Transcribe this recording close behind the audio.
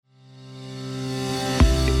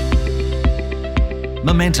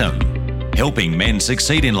Momentum, helping men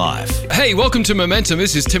succeed in life. Hey, welcome to Momentum.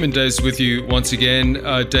 This is Tim and Des with you once again.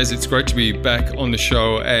 Des, it's great to be back on the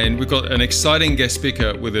show, and we've got an exciting guest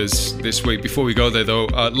speaker with us this week. Before we go there, though,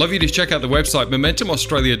 I'd love you to check out the website,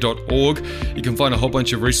 momentumaustralia.org. You can find a whole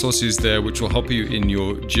bunch of resources there which will help you in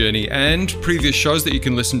your journey, and previous shows that you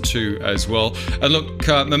can listen to as well. And look,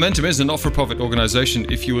 Momentum is a not-for-profit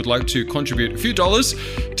organization. If you would like to contribute a few dollars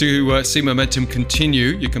to see Momentum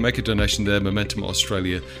continue, you can make a donation there,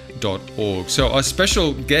 momentumaustralia.org. So our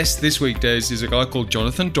special guest this week, Des, is a guy called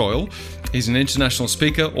Jonathan Doyle. He's an international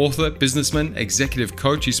speaker, author, businessman, executive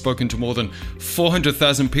coach. He's spoken to more than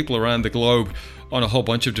 400,000 people around the globe on a whole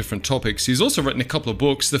bunch of different topics. He's also written a couple of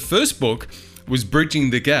books. The first book was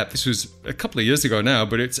Bridging the Gap. This was a couple of years ago now,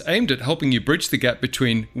 but it's aimed at helping you bridge the gap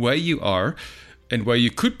between where you are and where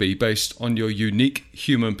you could be based on your unique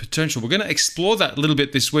human potential. We're going to explore that a little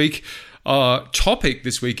bit this week. Our topic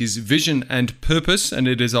this week is vision and purpose, and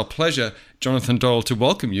it is our pleasure, Jonathan Doyle, to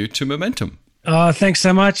welcome you to Momentum. Thanks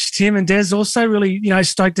so much, Tim and Des. Also, really,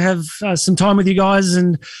 stoked to have some time with you guys,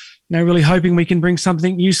 and really hoping we can bring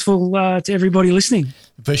something useful to everybody listening.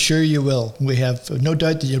 For sure, you will. We have no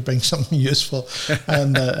doubt that you'll bring something useful,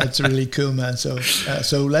 and it's really cool, man. So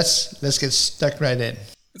let's get stuck right in.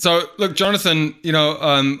 So, look, Jonathan,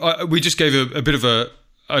 we just gave a bit of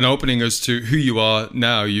an opening as to who you are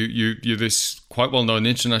now. You're this quite well-known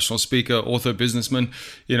international speaker, author, businessman,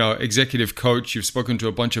 executive coach. You've spoken to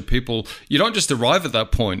a bunch of people. You don't just arrive at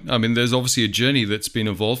that point. I mean, there's obviously a journey that's been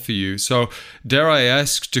involved for you. So dare I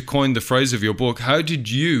ask, to coin the phrase of your book, how did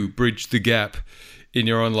you bridge the gap in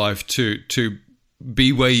your own life to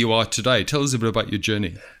be where you are today? Tell us a bit about your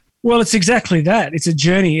journey. Well, it's exactly that. It's a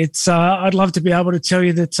journey. It's I'd love to be able to tell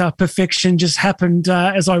you that perfection just happened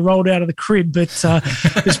as I rolled out of the crib, but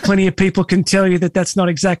there's plenty of people can tell you that that's not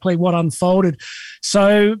exactly what unfolded.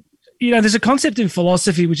 So, there's a concept in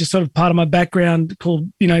philosophy, which is sort of part of my background, called,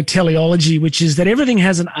 teleology, which is that everything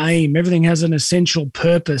has an aim, everything has an essential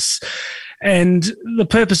purpose. And the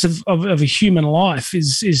purpose of a human life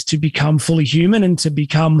is to become fully human and to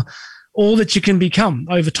become all that you can become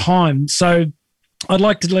over time. So I'd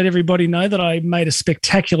like to let everybody know that I made a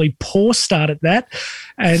spectacularly poor start at that,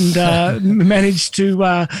 and managed to,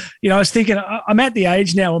 I was thinking I'm at the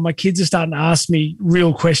age now where my kids are starting to ask me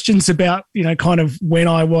real questions about, kind of when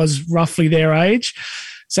I was roughly their age.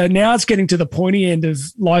 So now it's getting to the pointy end of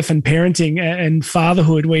life and parenting and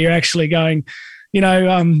fatherhood, where you're actually going,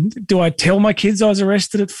 do I tell my kids I was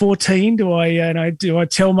arrested at 14? Do I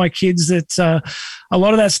tell my kids that a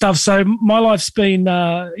lot of that stuff? So my life's been,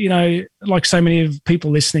 like so many of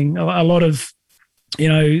people listening, a lot of,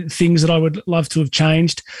 things that I would love to have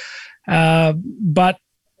changed. But,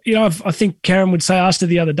 I think Karen would say, I asked her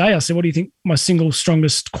the other day, I said, what do you think my single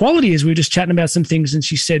strongest quality is? We were just chatting about some things, and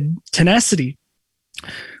she said tenacity,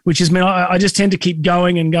 which is, I just tend to keep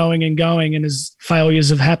going and going and going. And as failures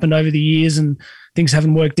have happened over the years and things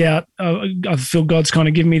haven't worked out, I feel God's kind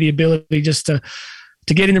of given me the ability just to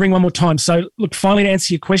get in the ring one more time. So look, finally, to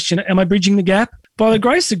answer your question, am I bridging the gap? By the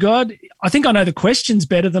grace of God, I think I know the questions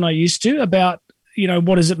better than I used to about,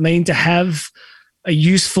 what does it mean to have a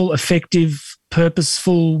useful, effective,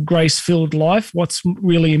 purposeful, grace-filled life? What's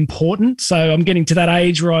really important? So I'm getting to that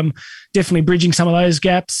age where I'm definitely bridging some of those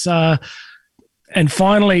gaps. And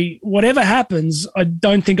finally, whatever happens, I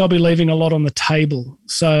don't think I'll be leaving a lot on the table.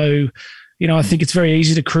 So, I think it's very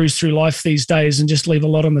easy to cruise through life these days and just leave a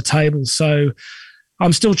lot on the table. So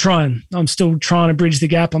I'm still trying. I'm still trying to bridge the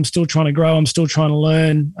gap. I'm still trying to grow. I'm still trying to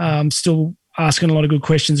learn. I'm still asking a lot of good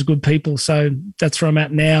questions of good people. So that's where I'm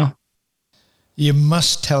at now. You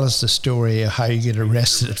must tell us the story of how you get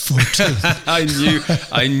arrested at 14.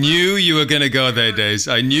 I knew you were going to go there, Des.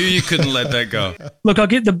 I knew you couldn't let that go. Look, I'll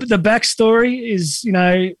get the backstory is,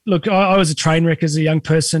 I was a train wreck as a young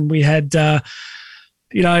person. We had, I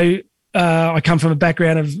come from a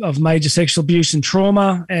background of major sexual abuse and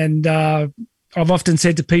trauma. And I've often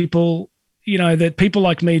said to people, that people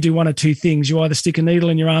like me do one of two things. You either stick a needle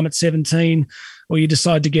in your arm at 17 or you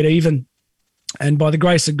decide to get even. And by the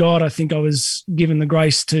grace of God, I think I was given the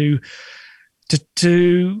grace to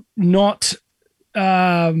not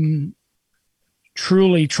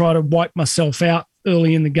truly try to wipe myself out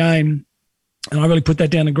early in the game. And I really put that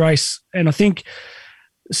down to grace. And I think,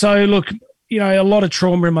 so look, a lot of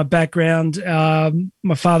trauma in my background.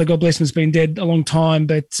 My father, God bless him, has been dead a long time,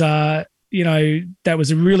 but, that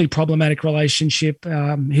was a really problematic relationship.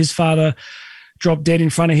 His father dropped dead in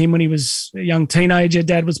front of him when he was a young teenager.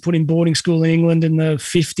 Dad was put in boarding school in England in the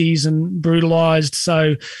 50s and brutalized.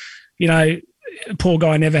 So, poor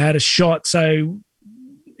guy never had a shot. So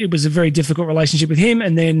it was a very difficult relationship with him.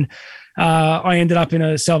 And then I ended up in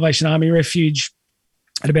a Salvation Army refuge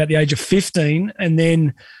at about the age of 15. And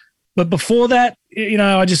then, but before that,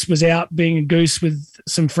 I just was out being a goose with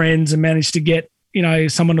some friends and managed to get,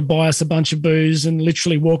 someone to buy us a bunch of booze, and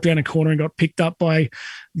literally walked down a corner and got picked up by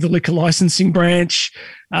the liquor licensing branch,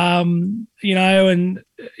 and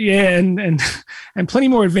plenty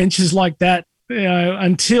more adventures like that,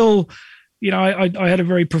 until, I had a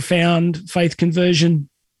very profound faith conversion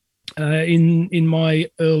in my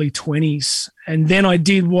early 20s. And then I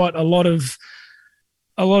did what a lot of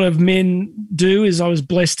men do, is I was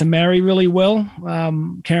blessed to marry really well.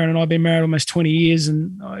 Karen and I have been married almost 20 years,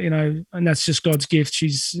 and and that's just God's gift.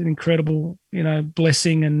 She's an incredible,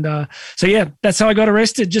 blessing. And so, yeah, that's how I got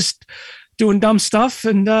arrested, just doing dumb stuff.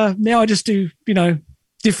 And now I just do,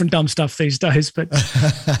 different dumb stuff these days, but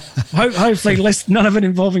hopefully none of it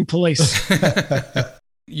involving police.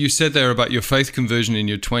 You said there about your faith conversion in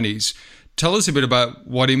your 20s. Tell us a bit about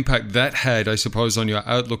what impact that had, I suppose, on your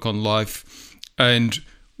outlook on life. And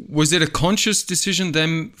was it a conscious decision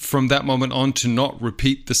then from that moment on to not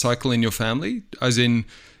repeat the cycle in your family? As in,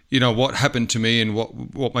 what happened to me and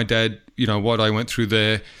what my dad, what I went through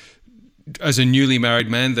there as a newly married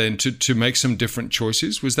man then to make some different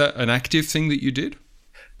choices? Was that an active thing that you did?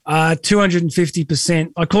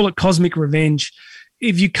 250%. I call it cosmic revenge.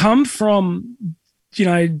 If you come from,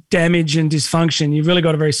 damage and dysfunction, you've really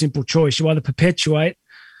got a very simple choice. You either perpetuate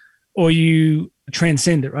or you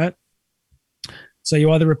transcend it, right? So you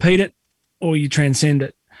either repeat it or you transcend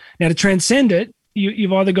it. Now, to transcend it,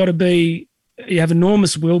 you've either got to you have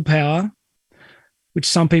enormous willpower, which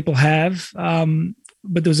some people have,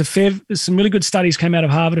 but there's some really good studies came out of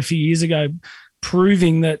Harvard a few years ago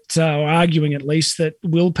proving that, or arguing at least, that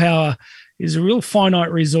willpower is a real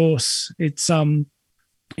finite resource. It's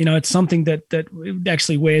it's something that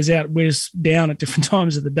actually wears down at different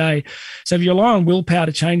times of the day. So if you rely on willpower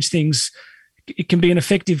to change things, it can be an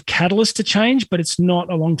effective catalyst to change, but it's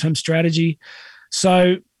not a long-term strategy.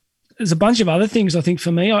 So there's a bunch of other things. I think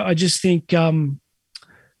for me, I just think, I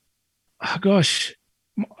got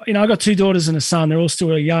 2 daughters and a son. They're all still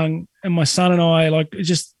really young, and my son and I,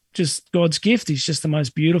 just God's gift. He's just the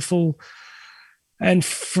most beautiful. And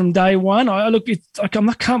from day one, I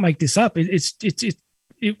can't make this up.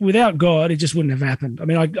 Without God, it just wouldn't have happened. I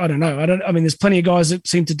mean, I don't know. There's plenty of guys that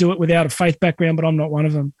seem to do it without a faith background, but I'm not one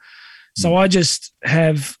of them. So I just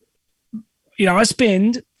have, I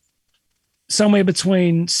spend somewhere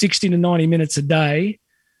between 60 to 90 minutes a day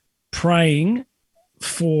praying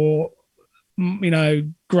for,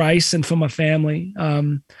 grace and for my family.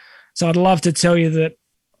 So I'd love to tell you that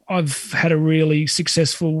I've had a really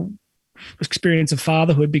successful experience of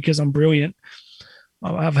fatherhood because I'm brilliant.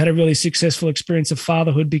 I've had a really successful experience of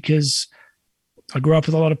fatherhood because I grew up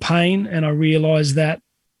with a lot of pain, and I realized that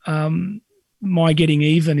my getting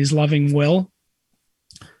even is loving well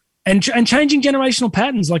and changing generational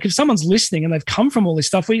patterns. Like if someone's listening and they've come from all this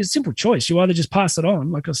stuff, it's a simple choice. You either just pass it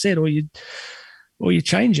on, like I said, or you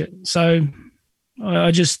change it. So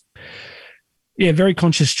I just, very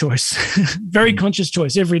conscious choice, very conscious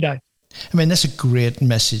choice every day. I mean, that's a great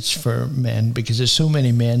message for men, because there's so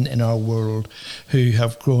many men in our world who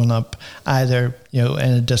have grown up either, in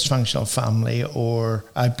a dysfunctional family or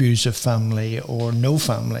abusive family or no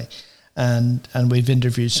family. And we've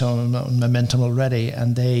interviewed some of them on Momentum already,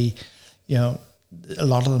 and they, a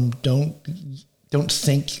lot of them don't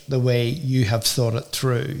think the way you have thought it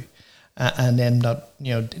through, and end up,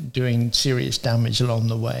 doing serious damage along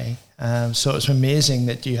the way. So it's amazing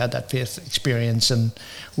that you had that faith experience and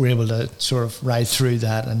were able to sort of ride through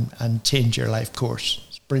that and change your life course.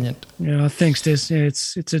 It's brilliant. Yeah, thanks, Des. Yeah,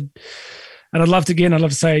 and I'd love to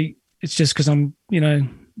say it's just because I'm,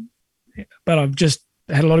 but I've just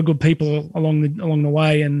had a lot of good people along the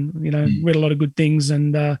way, and read a lot of good things,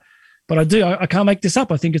 and but I can't make this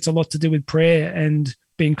up. I think it's a lot to do with prayer and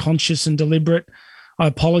being conscious and deliberate. I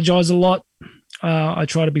apologize a lot. I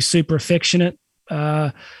try to be super affectionate,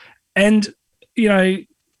 and at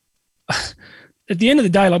the end of the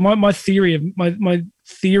day, like my theory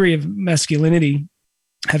of masculinity,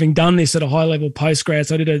 having done this at a high level postgrad,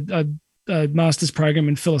 so I did a master's program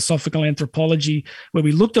in philosophical anthropology where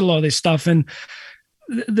we looked at a lot of this stuff, and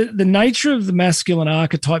the nature of the masculine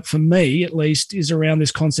archetype, for me at least, is around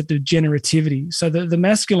this concept of generativity. So the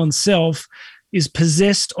masculine self is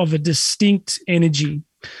possessed of a distinct energy.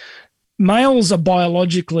 Males are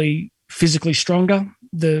biologically, physically stronger.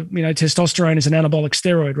 Testosterone is an anabolic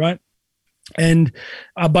steroid, right? And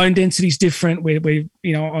our bone density is different. We're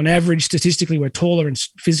on average, statistically, we're taller and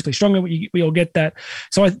physically stronger. We all get that.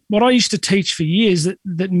 So what I used to teach for years,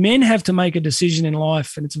 that men have to make a decision in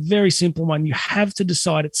life, and it's a very simple one. You have to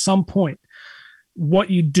decide at some point what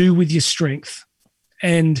you do with your strength.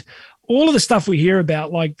 And all of the stuff we hear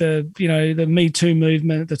about, like the Me Too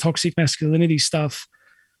movement, the toxic masculinity stuff,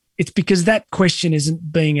 it's because that question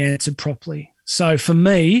isn't being answered properly. So for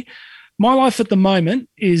me, my life at the moment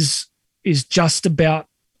is just about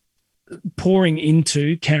pouring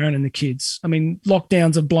into Karen and the kids. I mean,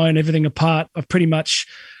 lockdowns have blown everything apart. I've pretty much,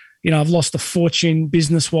 I've lost a fortune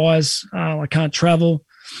business-wise. I can't travel.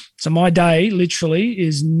 So my day literally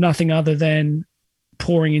is nothing other than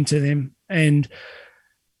pouring into them. And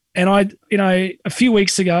I, a few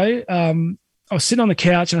weeks ago, I was sitting on the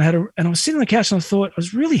couch and I was sitting on the couch and I thought I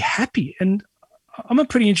was really happy. And I'm a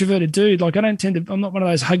pretty introverted dude. Like I'm not one of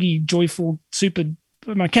those huggy, joyful, super,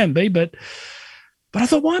 I can be, but I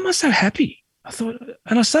thought, why am I so happy?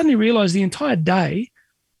 And I suddenly realized the entire day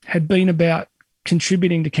had been about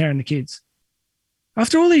contributing to Karen and the kids.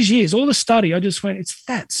 After all these years, all the study, I just went, it's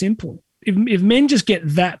that simple. If men just get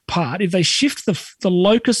that part, if they shift the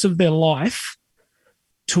locus of their life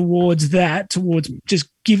towards just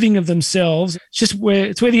giving of themselves, it's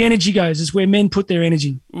where the energy goes. It's where men put their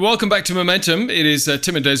energy. Welcome back to Momentum. It is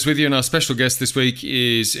Tim and Des with you, and our special guest this week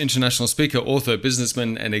is international speaker, author,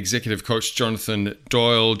 businessman, and executive coach Jonathan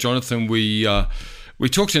Doyle. Jonathan, we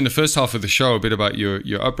talked in the first half of the show a bit about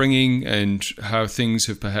your upbringing and how things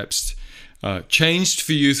have perhaps changed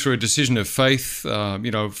for you through a decision of faith, from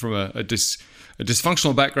a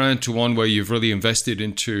dysfunctional background to one where you've really invested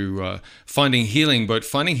into finding healing, but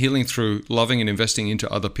finding healing through loving and investing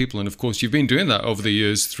into other people. And of course, you've been doing that over the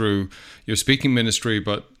years through your speaking ministry,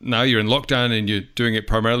 but now you're in lockdown and you're doing it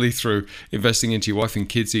primarily through investing into your wife and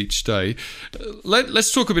kids each day.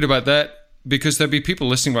 Let's talk a bit about that, because there'll be people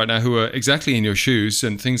listening right now who are exactly in your shoes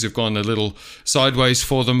and things have gone a little sideways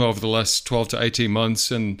for them over the last 12 to 18 months.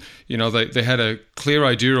 And, they had a clear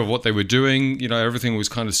idea of what they were doing. Everything was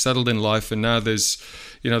kind of settled in life. And now there's,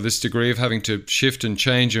 this degree of having to shift and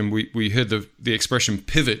change. And we heard the expression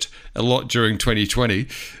pivot a lot during 2020.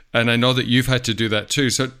 And I know that you've had to do that too.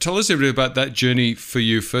 So tell us a bit about that journey for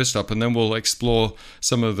you first up, and then we'll explore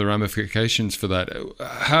some of the ramifications for that.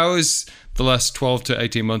 How has the last 12 to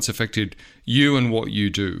 18 months affected you and what you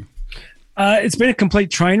do? It's been a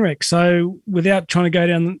complete train wreck. So without trying to go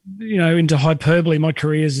down, into hyperbole, my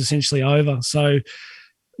career is essentially over. So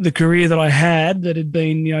the career that I had that had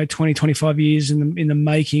been, 20, 25 years in the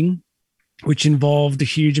making, which involved a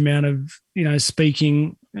huge amount of,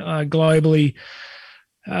 speaking globally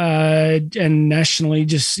and nationally,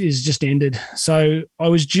 just ended. So I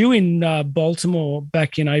was due in Baltimore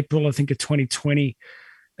back in April, I think, of 2020.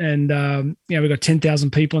 And, we got 10,000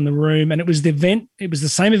 people in the room. And it was the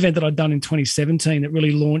same event that I'd done in 2017 that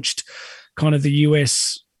really launched kind of the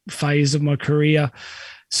US phase of my career.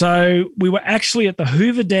 So we were actually at the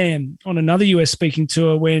Hoover Dam on another US speaking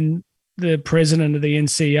tour when the president of the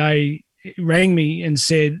NCA rang me and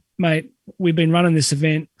said, mate, we've been running this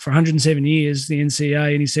event for 107 years, the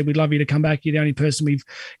NCA. And he said, we'd love you to come back. You're the only person we've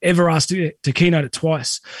ever asked to keynote it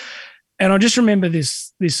twice. And I just remember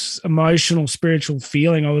this emotional, spiritual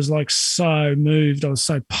feeling. I was like so moved. I was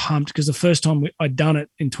so pumped because the first time I'd done it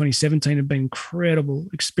in 2017 had been an incredible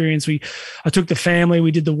experience. I took the family,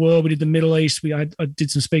 we did the world, we did the Middle East. I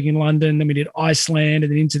did some speaking in London, then we did Iceland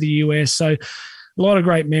and then into the US. So a lot of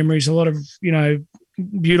great memories, a lot of,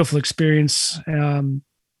 beautiful experience.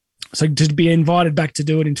 So to be invited back to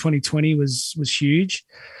do it in 2020 was huge.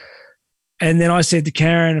 And then I said to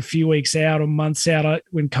Karen a few weeks out or months out,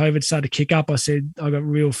 when COVID started to kick up, I said, I got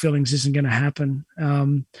real feelings this isn't going to happen.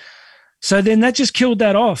 So then that just killed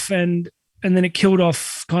that off. And then it killed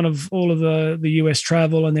off kind of all of the US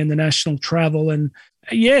travel and then the national travel. And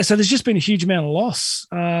so there's just been a huge amount of loss,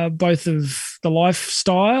 both of the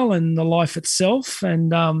lifestyle and the life itself,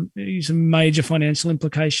 and some major financial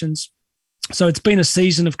implications. So it's been a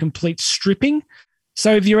season of complete stripping.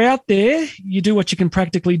 So if you're out there, you do what you can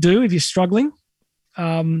practically do if you're struggling.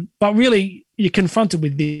 But really, you're confronted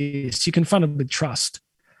with this. You're confronted with trust.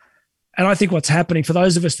 And I think what's happening for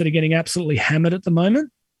those of us that are getting absolutely hammered at the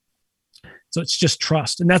moment, so it's just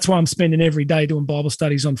trust. And that's why I'm spending every day doing Bible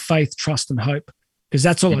studies on faith, trust, and hope, because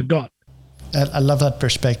that's all I got. I love that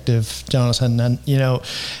perspective, Jonathan. And,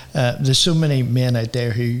 there's so many men out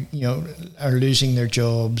there who, are losing their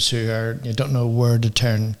jobs, who don't know where to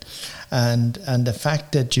turn. And the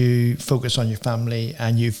fact that you focus on your family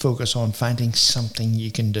and you focus on finding something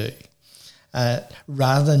you can do,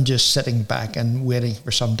 rather than just sitting back and waiting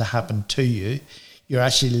for something to happen to you, you're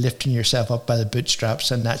actually lifting yourself up by the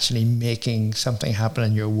bootstraps and actually making something happen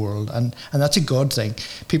in your world. And that's a good thing.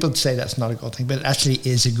 People say that's not a good thing, but it actually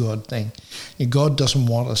is a good thing. God doesn't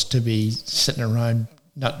want us to be sitting around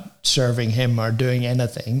not serving him or doing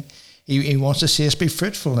anything. He wants to see us be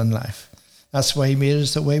fruitful in life. That's why he made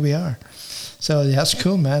us the way we are. So that's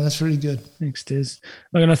cool, man. That's really good. Thanks, Des.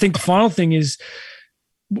 And I think the final thing is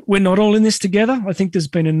we're not all in this together. I think there's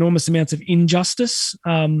been enormous amounts of injustice.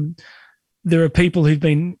 There are people who've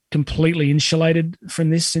been completely insulated from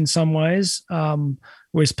this in some ways,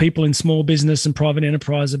 whereas people in small business and private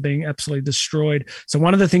enterprise are being absolutely destroyed. So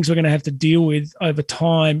one of the things we're going to have to deal with over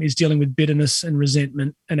time is dealing with bitterness and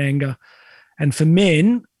resentment and anger. And for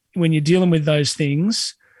men, when you're dealing with those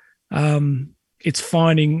things, it's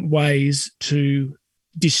finding ways to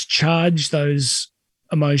discharge those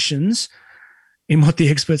emotions in what the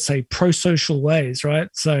experts say, pro-social ways, right?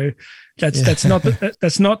 So that's not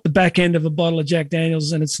the back end of a bottle of Jack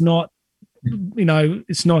Daniels, and it's not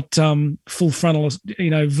full frontal,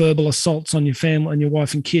 verbal assaults on your family and your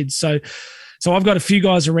wife and kids. So I've got a few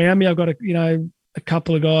guys around me. I've got a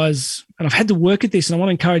couple of guys, and I've had to work at this, and I want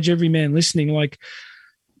to encourage every man listening,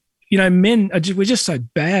 men we're just so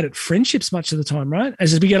bad at friendships much of the time, right?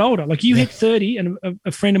 As we get older, like you hit 30, and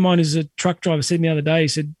a friend of mine who's a truck driver said the other day, he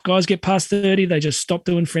said, guys get past 30, they just stop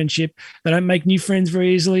doing friendship. They don't make new friends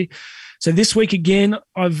very easily. So this week again,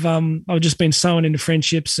 I've just been sowing into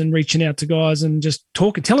friendships and reaching out to guys and just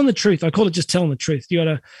talking, telling the truth. I call it just telling the truth.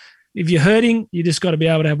 If you're hurting, you just got to be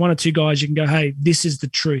able to have one or two guys you can go, hey, this is the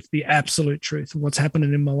truth, the absolute truth of what's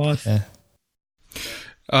happening in my life. Yeah.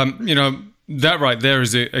 That right there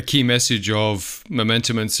is a key message of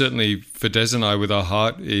Momentum, and certainly for Des and I with our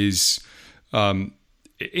heart is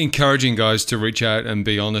encouraging guys to reach out and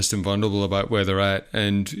be honest and vulnerable about where they're at.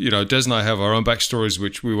 And, Des and I have our own backstories,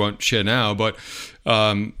 which we won't share now, but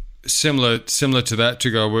similar to that,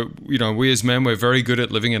 to go, we as men, we're very good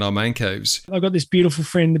at living in our man caves. I've got this beautiful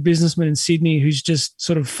friend, the businessman in Sydney, who's just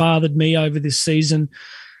sort of fathered me over this season.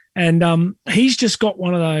 And he's just got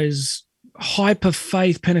one of those hyper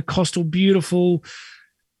faith, Pentecostal, beautiful,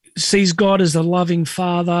 sees God as a loving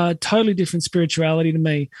father, totally different spirituality to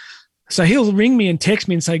me. So he'll ring me and text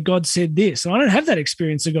me and say, God said this. And I don't have that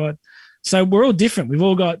experience of God. So we're all different. We've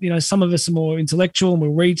all got, some of us are more intellectual and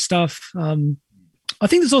we'll read stuff. I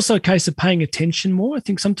think there's also a case of paying attention more. I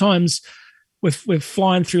think sometimes we're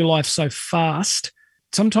flying through life so fast.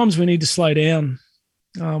 Sometimes we need to slow down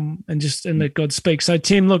and let God speak. So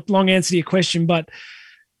Tim, look, long answer to your question, but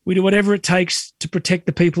we do whatever it takes to protect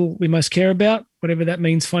the people we most care about, whatever that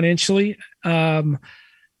means financially. And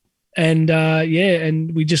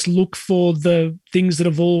we just look for the things that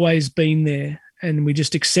have always been there, and we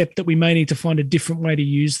just accept that we may need to find a different way to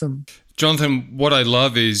use them. Jonathan, what I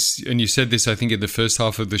love is, and you said this, I think, in the first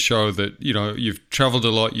half of the show, that, you've traveled a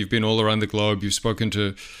lot, you've been all around the globe, you've spoken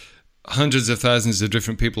to hundreds of thousands of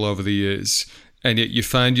different people over the years, and yet you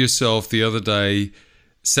found yourself the other day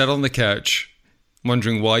sat on the couch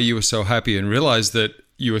wondering why you were so happy, and realized that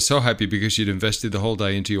you were so happy because you'd invested the whole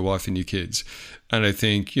day into your wife and your kids. And I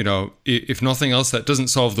think, if nothing else, that doesn't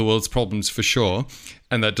solve the world's problems for sure,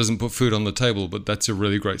 and that doesn't put food on the table, but that's a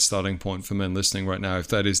really great starting point for men listening right now, if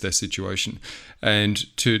that is their situation.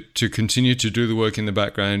 And to continue to do the work in the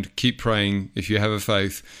background, keep praying if you have a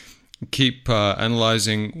faith, keep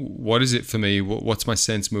analyzing, what is it for me, what's my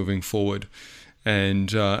sense moving forward, and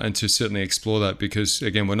to certainly explore that, because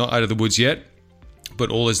again, we're not out of the woods yet, but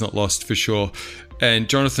all is not lost for sure. And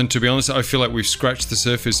Jonathan, to be honest, I feel like we've scratched the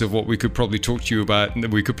surface of what we could probably talk to you about,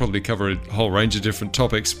 and we could probably cover a whole range of different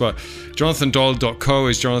topics. But jonathandoyle.co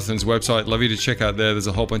is Jonathan's website. Love you to check out there. There's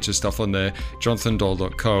a whole bunch of stuff on there,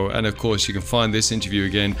 jonathandoyle.co. And of course, you can find this interview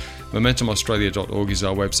again. MomentumAustralia.org is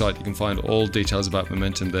our website. You can find all details about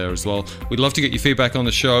Momentum there as well. We'd love to get your feedback on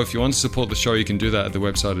the show. If you want to support the show, you can do that at the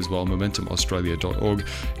website as well, MomentumAustralia.org.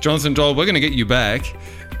 Jonathan Doyle, we're going to get you back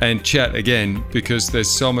and chat again, because there's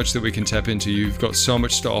so much that we can tap into. You've got so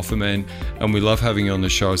much to offer, man, and we love having you on the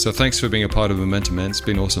show. So thanks for being a part of Momentum, man. It's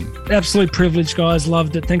been awesome. Absolute privilege, guys.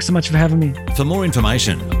 Loved it. Thanks so much for having me. For more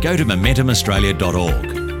information, go to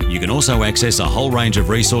MomentumAustralia.org. You can also access a whole range of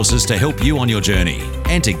resources to help you on your journey,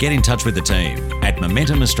 and to get in touch with the team at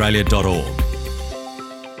MomentumAustralia.org.